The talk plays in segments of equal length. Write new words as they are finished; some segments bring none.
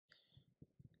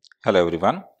Hello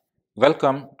everyone,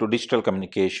 welcome to Digital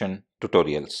Communication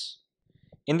Tutorials.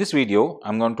 In this video,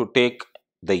 I'm going to take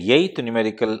the 8th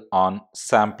numerical on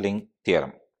sampling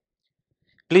theorem.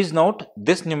 Please note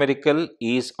this numerical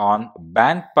is on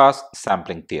bandpass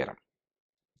sampling theorem.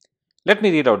 Let me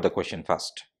read out the question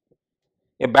first.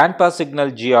 A bandpass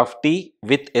signal g of t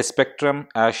with a spectrum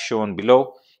as shown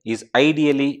below is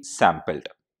ideally sampled.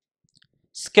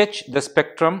 Sketch the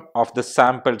spectrum of the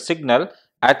sampled signal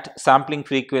at sampling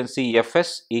frequency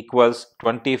fs equals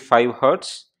 25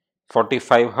 Hz,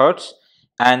 45 Hz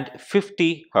and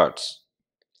 50 Hz.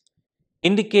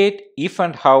 Indicate if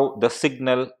and how the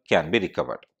signal can be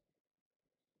recovered.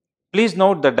 Please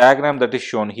note the diagram that is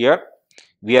shown here.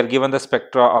 We are given the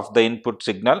spectra of the input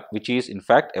signal, which is in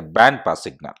fact a bandpass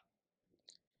signal.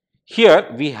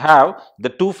 Here we have the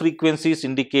two frequencies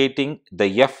indicating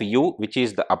the Fu, which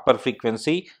is the upper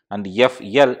frequency, and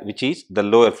Fl, which is the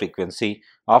lower frequency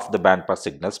of the bandpass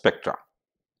signal spectra.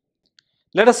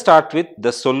 Let us start with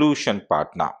the solution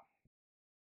part now.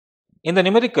 In the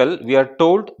numerical, we are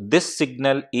told this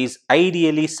signal is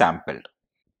ideally sampled.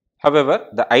 However,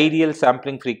 the ideal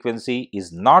sampling frequency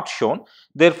is not shown.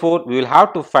 Therefore, we will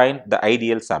have to find the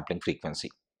ideal sampling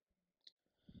frequency.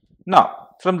 Now,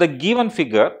 from the given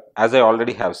figure, as I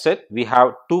already have said, we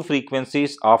have two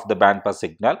frequencies of the bandpass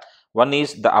signal. One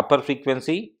is the upper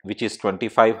frequency, which is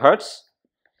 25 Hz,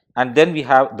 and then we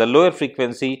have the lower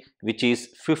frequency, which is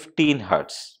 15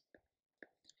 Hz.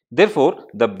 Therefore,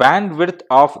 the bandwidth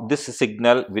of this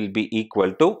signal will be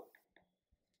equal to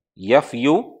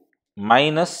Fu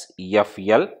minus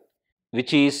Fl,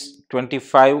 which is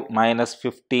 25 minus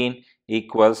 15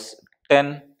 equals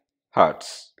 10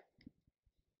 Hz.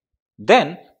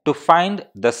 Then, to find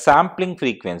the sampling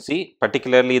frequency,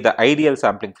 particularly the ideal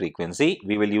sampling frequency,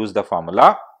 we will use the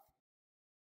formula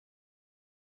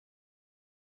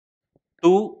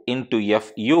 2 into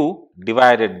Fu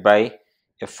divided by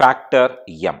a factor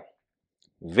m,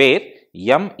 where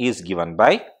m is given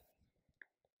by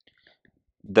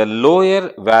the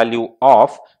lower value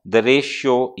of the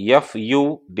ratio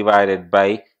Fu divided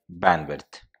by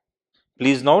bandwidth.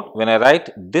 Please note, when I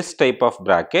write this type of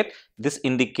bracket, this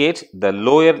indicates the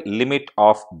lower limit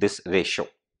of this ratio.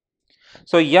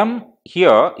 So, m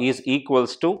here is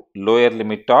equals to lower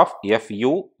limit of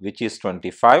Fu, which is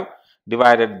 25,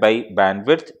 divided by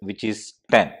bandwidth, which is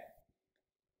 10.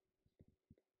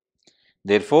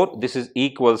 Therefore, this is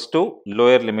equals to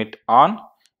lower limit on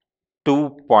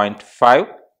 2.5,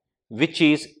 which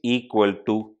is equal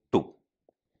to 2,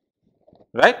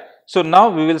 right? So, now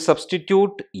we will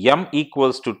substitute m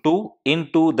equals to 2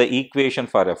 into the equation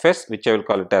for fs, which I will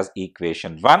call it as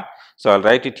equation 1. So, I will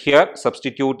write it here,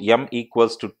 substitute m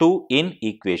equals to 2 in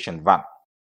equation 1.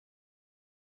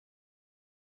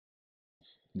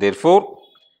 Therefore,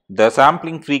 the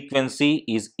sampling frequency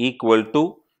is equal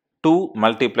to 2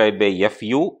 multiplied by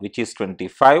Fu, which is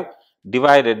 25,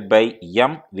 divided by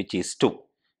m, which is 2,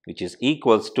 which is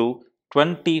equals to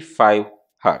 25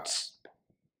 Hz.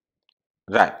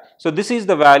 Right. So, this is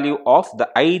the value of the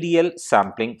ideal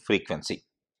sampling frequency.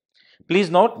 Please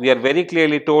note, we are very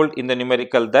clearly told in the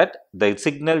numerical that the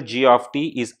signal g of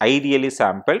t is ideally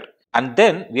sampled, and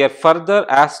then we are further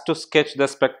asked to sketch the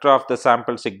spectra of the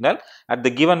sampled signal at the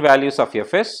given values of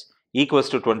fs equals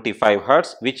to 25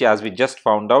 Hz, which as we just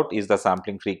found out is the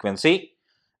sampling frequency,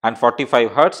 and 45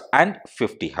 Hz and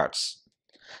 50 Hz.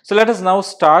 So, let us now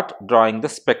start drawing the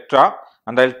spectra.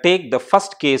 And I will take the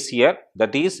first case here,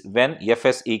 that is when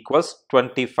fs equals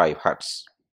 25 Hz.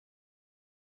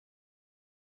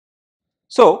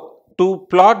 So, to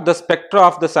plot the spectra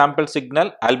of the sample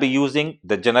signal, I will be using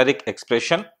the generic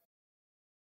expression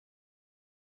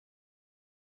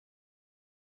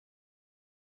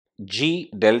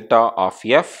G delta of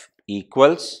f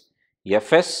equals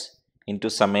fs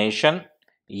into summation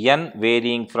n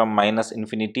varying from minus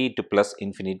infinity to plus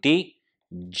infinity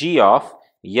g of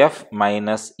f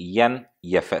minus n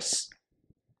fs.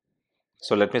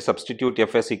 So, let me substitute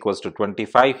fs equals to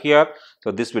 25 here. So,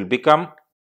 this will become,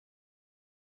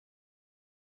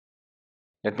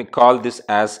 let me call this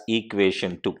as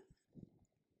equation 2.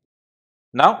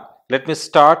 Now, let me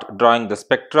start drawing the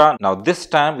spectra. Now, this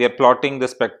time we are plotting the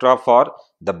spectra for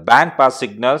the bandpass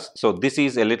signals. So, this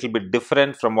is a little bit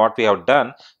different from what we have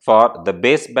done for the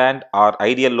baseband or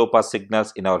ideal low pass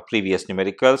signals in our previous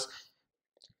numericals.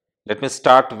 Let me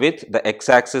start with the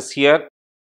x-axis here.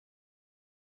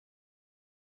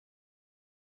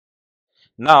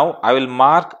 Now, I will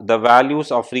mark the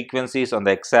values of frequencies on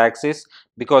the x-axis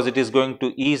because it is going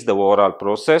to ease the overall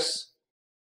process.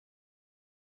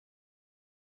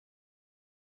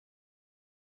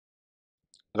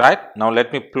 Right. Now,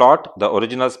 let me plot the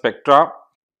original spectra.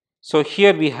 So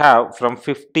here we have from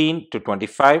 15 to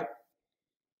 25.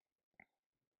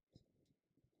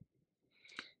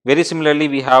 Very similarly,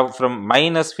 we have from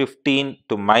minus 15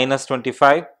 to minus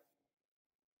 25.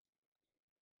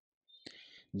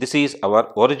 This is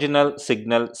our original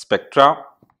signal spectra.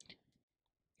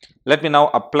 Let me now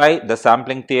apply the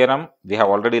sampling theorem. We have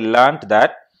already learnt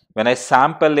that when I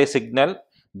sample a signal,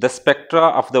 the spectra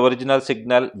of the original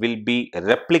signal will be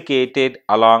replicated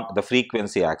along the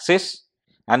frequency axis,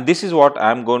 and this is what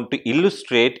I am going to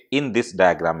illustrate in this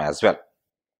diagram as well.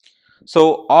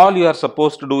 So all you are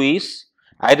supposed to do is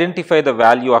identify the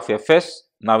value of Fs.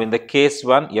 Now in the case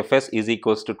 1, Fs is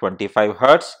equals to 25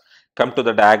 Hz. Come to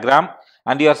the diagram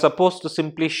and you are supposed to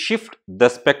simply shift the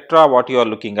spectra what you are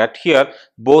looking at here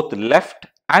both left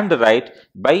and right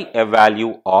by a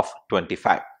value of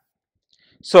 25.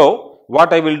 So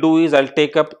what I will do is I will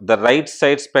take up the right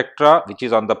side spectra which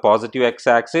is on the positive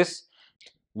x-axis.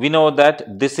 We know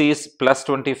that this is plus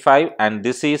 25 and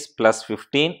this is plus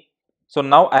 15. So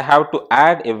now I have to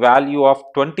add a value of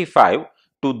 25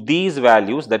 to these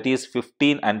values, that is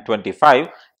 15 and 25,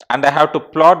 and I have to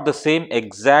plot the same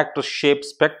exact shape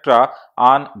spectra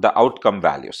on the outcome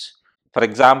values. For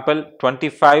example,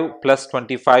 25 plus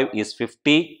 25 is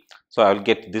 50, so I will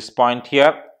get this point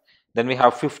here. Then we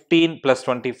have 15 plus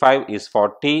 25 is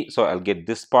 40, so I will get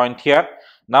this point here.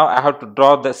 Now I have to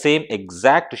draw the same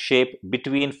exact shape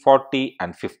between 40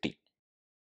 and 50.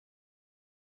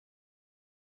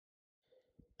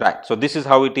 Right, so this is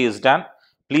how it is done.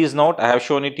 Please note I have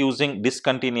shown it using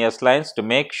discontinuous lines to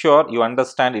make sure you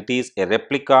understand it is a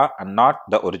replica and not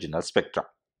the original spectra.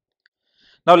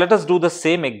 Now let us do the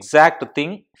same exact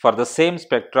thing for the same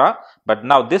spectra, but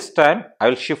now this time I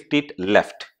will shift it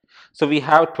left. So we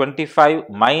have 25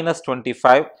 minus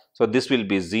 25, so this will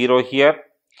be 0 here,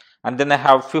 and then I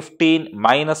have 15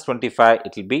 minus 25,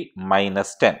 it will be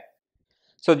minus 10.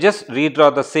 So just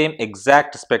redraw the same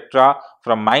exact spectra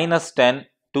from minus 10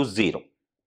 to 0.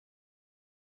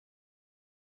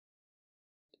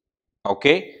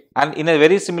 Okay, and in a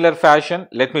very similar fashion,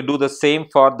 let me do the same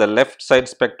for the left side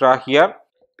spectra here.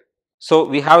 So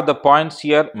we have the points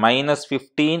here minus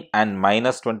 15 and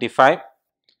minus 25.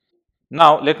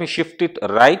 Now let me shift it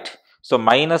right. So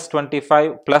minus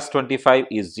 25 plus 25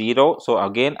 is 0. So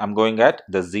again I am going at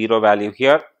the 0 value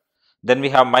here. Then we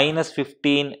have minus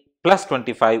 15 plus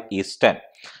 25 is 10.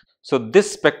 So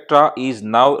this spectra is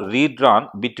now redrawn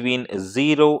between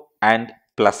 0 and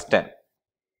plus 10.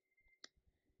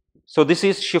 So this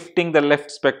is shifting the left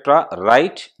spectra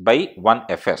right by 1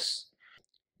 Fs.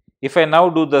 If I now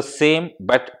do the same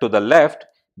but to the left,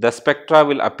 the spectra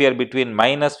will appear between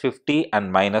minus 50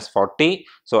 and minus 40.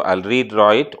 So I'll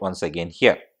redraw it once again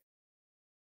here.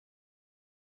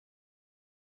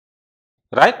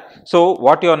 Right? So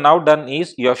what you have now done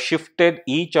is you have shifted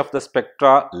each of the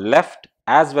spectra left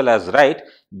as well as right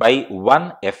by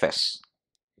 1 Fs.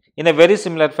 In a very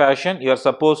similar fashion, you are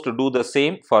supposed to do the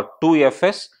same for 2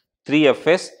 Fs, 3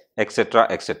 Fs, etc.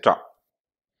 etc.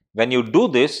 When you do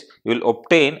this, you will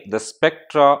obtain the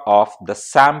spectra of the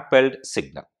sampled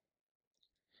signal.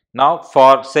 Now,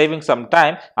 for saving some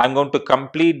time, I am going to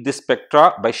complete this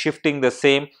spectra by shifting the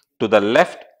same to the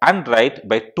left and right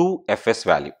by 2 Fs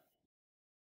value.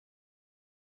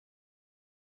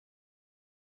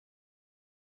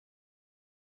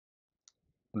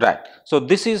 Right. So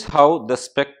this is how the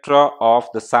spectra of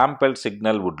the sampled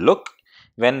signal would look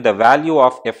when the value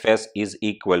of Fs is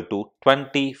equal to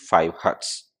 25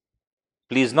 Hz.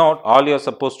 Please note, all you are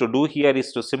supposed to do here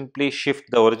is to simply shift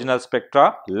the original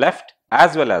spectra left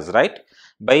as well as right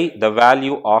by the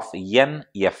value of n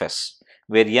Fs,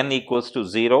 where n equals to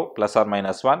 0, plus or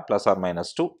minus 1, plus or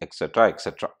minus 2, etc.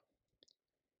 etc.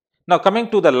 Now coming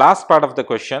to the last part of the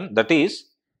question, that is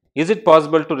it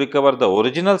possible to recover the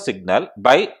original signal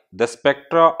by the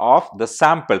spectra of the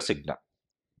sampled signal?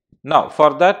 Now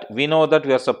for that we know that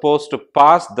we are supposed to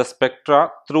pass the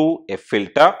spectra through a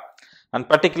filter, and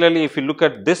particularly if you look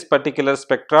at this particular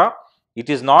spectra, it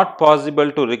is not possible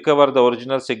to recover the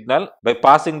original signal by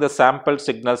passing the sampled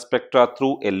signal spectra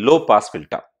through a low pass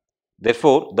filter.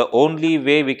 Therefore, the only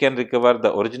way we can recover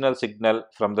the original signal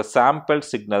from the sampled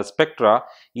signal spectra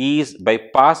is by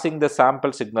passing the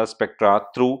sampled signal spectra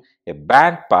through a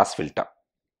band pass filter.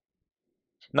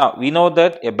 Now, we know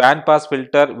that a band pass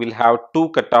filter will have two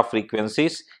cutoff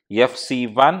frequencies,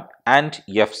 FC1 and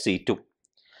FC2.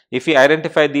 If we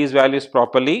identify these values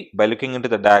properly by looking into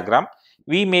the diagram,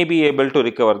 we may be able to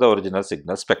recover the original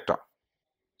signal spectra.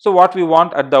 So what we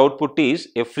want at the output is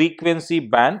a frequency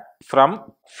band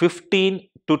from 15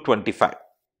 to 25.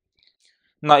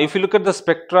 Now if you look at the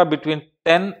spectra between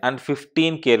 10 and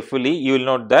 15 carefully, you will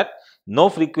note that no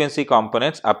frequency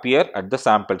components appear at the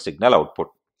sampled signal output.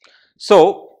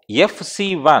 So,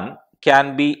 FC1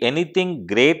 can be anything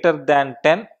greater than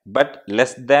 10 but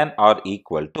less than or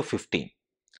equal to 15.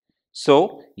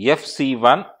 So,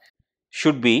 FC1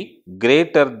 should be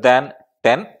greater than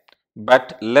 10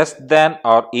 but less than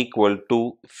or equal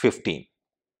to 15.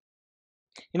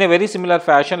 In a very similar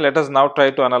fashion, let us now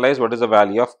try to analyze what is the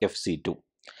value of FC2.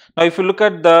 Now, if you look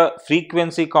at the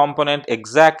frequency component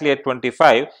exactly at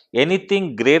 25,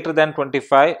 anything greater than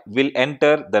 25 will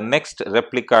enter the next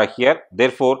replica here.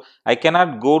 Therefore, I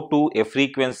cannot go to a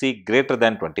frequency greater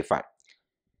than 25.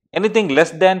 Anything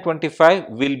less than 25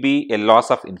 will be a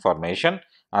loss of information,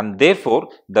 and therefore,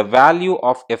 the value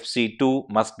of FC2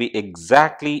 must be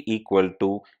exactly equal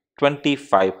to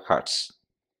 25 Hz.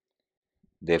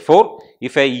 Therefore,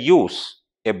 if I use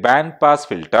a band pass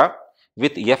filter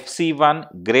with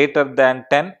FC1 greater than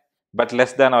 10 but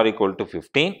less than or equal to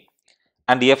 15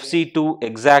 and FC2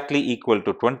 exactly equal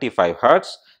to 25 Hz,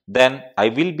 then I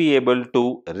will be able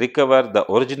to recover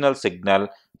the original signal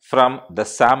from the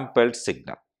sampled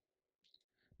signal.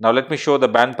 Now, let me show the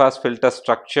band pass filter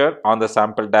structure on the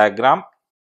sample diagram.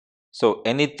 So,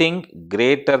 anything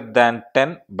greater than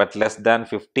 10 but less than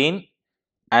 15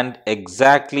 and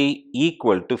exactly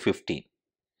equal to 15.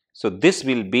 So, this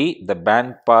will be the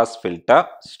band pass filter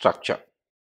structure.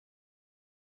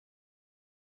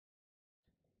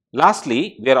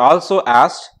 Lastly, we are also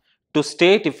asked to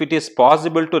state if it is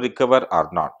possible to recover or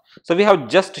not. So, we have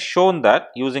just shown that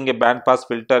using a band pass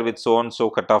filter with so and so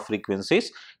cutoff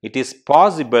frequencies, it is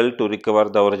possible to recover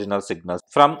the original signals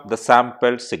from the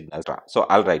sampled signal. So,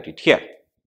 I will write it here.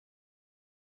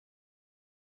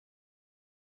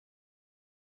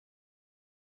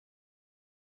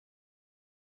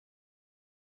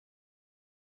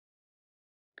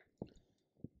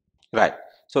 Right.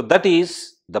 So, that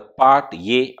is the part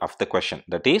A of the question,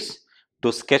 that is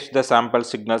to sketch the sample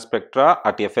signal spectra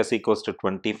at Fs equals to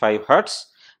 25 Hz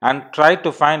and try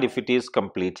to find if it is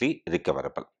completely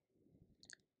recoverable.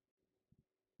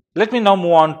 Let me now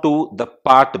move on to the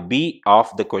part B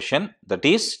of the question, that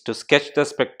is to sketch the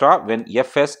spectra when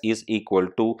Fs is equal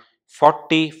to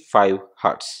 45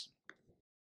 Hz.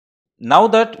 Now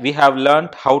that we have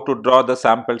learnt how to draw the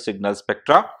sample signal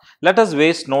spectra, let us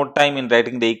waste no time in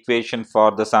writing the equation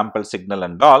for the sample signal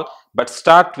and all, but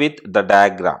start with the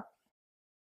diagram.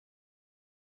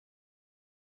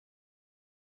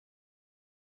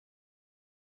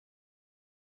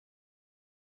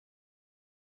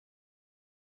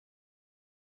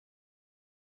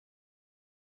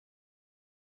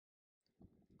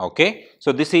 Okay,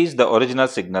 so this is the original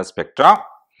signal spectra.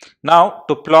 Now,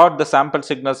 to plot the sample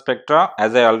signal spectra,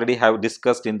 as I already have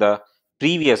discussed in the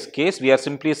previous case, we are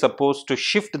simply supposed to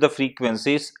shift the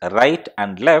frequencies right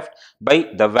and left by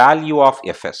the value of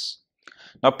Fs.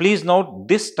 Now, please note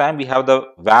this time we have the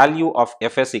value of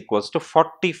Fs equals to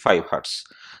 45 Hz.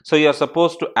 So, you are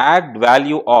supposed to add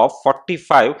value of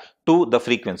 45 to the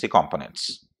frequency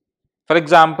components. For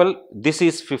example, this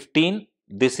is 15,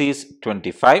 this is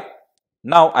 25.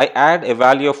 Now, I add a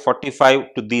value of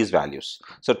 45 to these values.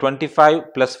 So,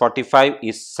 25 plus 45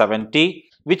 is 70,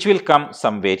 which will come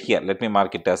somewhere here. Let me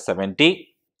mark it as 70.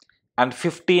 And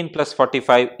 15 plus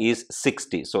 45 is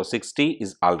 60. So, 60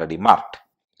 is already marked.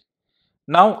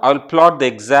 Now, I will plot the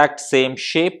exact same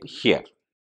shape here.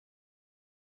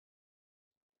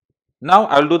 Now,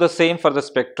 I will do the same for the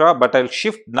spectra, but I will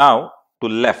shift now to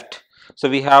left. So,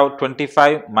 we have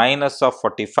 25 minus of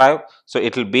 45. So,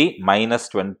 it will be minus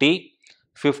 20.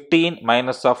 15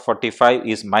 minus of 45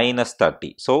 is minus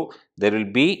 30. So, there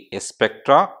will be a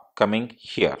spectra coming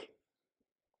here.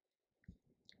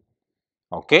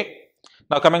 Okay.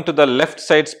 Now, coming to the left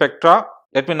side spectra,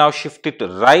 let me now shift it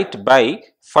right by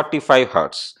 45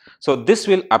 Hz. So, this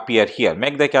will appear here.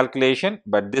 Make the calculation,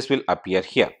 but this will appear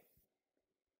here.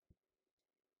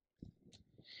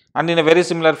 And in a very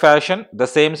similar fashion, the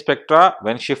same spectra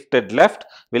when shifted left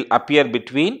will appear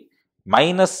between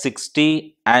minus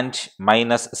 60 and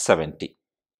minus 70,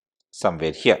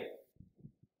 somewhere here.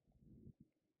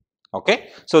 Okay.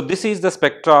 So, this is the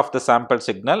spectra of the sample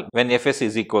signal when Fs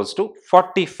is equals to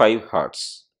 45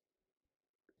 Hz.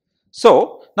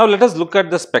 So, now let us look at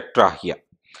the spectra here.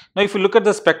 Now, if you look at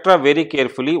the spectra very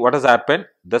carefully, what has happened?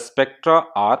 The spectra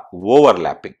are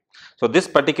overlapping. So, this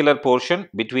particular portion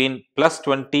between plus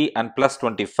 20 and plus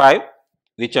 25,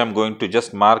 which I am going to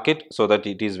just mark it so that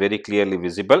it is very clearly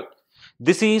visible.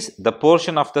 This is the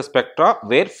portion of the spectra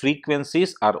where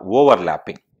frequencies are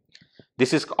overlapping.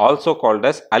 This is also called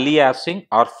as aliasing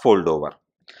or fold over.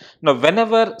 Now,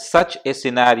 whenever such a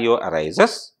scenario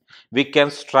arises, we can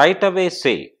straight away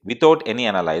say without any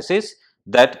analysis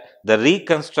that the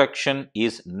reconstruction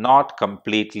is not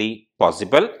completely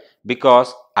possible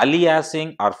because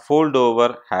aliasing or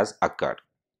foldover has occurred.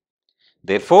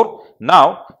 Therefore,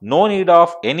 now no need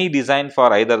of any design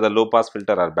for either the low pass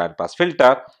filter or band pass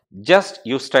filter. Just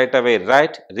you straight away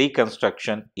write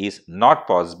reconstruction is not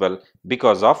possible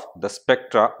because of the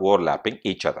spectra overlapping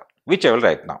each other, which I will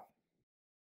write now.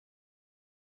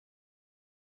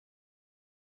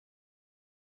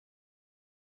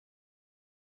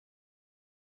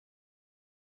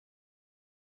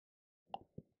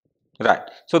 Right.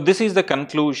 So, this is the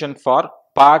conclusion for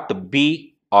part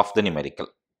B of the numerical.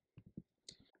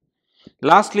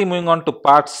 Lastly, moving on to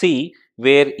part C,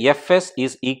 where Fs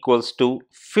is equals to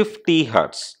 50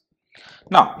 Hertz.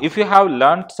 Now, if you have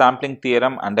learnt sampling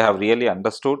theorem and have really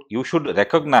understood, you should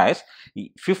recognize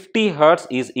 50 Hertz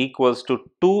is equals to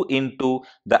 2 into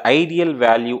the ideal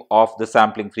value of the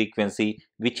sampling frequency,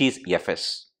 which is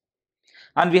Fs.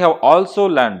 And we have also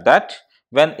learned that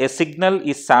when a signal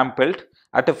is sampled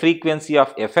at a frequency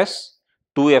of Fs,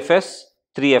 2Fs,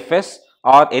 3Fs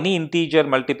or any integer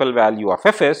multiple value of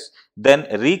Fs, then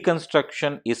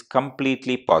reconstruction is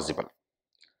completely possible.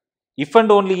 If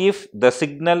and only if the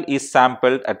signal is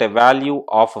sampled at a value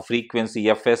of a frequency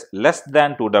Fs less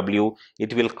than 2W,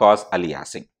 it will cause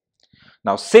aliasing.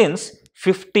 Now, since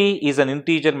 50 is an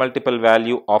integer multiple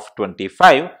value of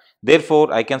 25,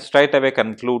 therefore, I can straight away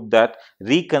conclude that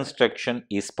reconstruction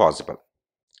is possible.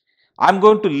 I am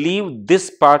going to leave this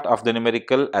part of the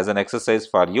numerical as an exercise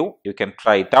for you. You can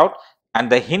try it out,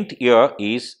 and the hint here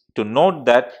is to note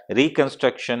that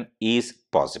reconstruction is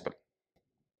possible.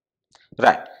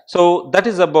 Right. So, that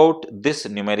is about this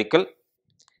numerical.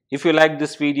 If you like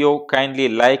this video, kindly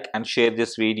like and share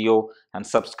this video and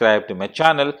subscribe to my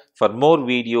channel for more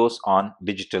videos on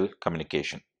digital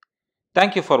communication.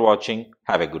 Thank you for watching.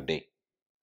 Have a good day.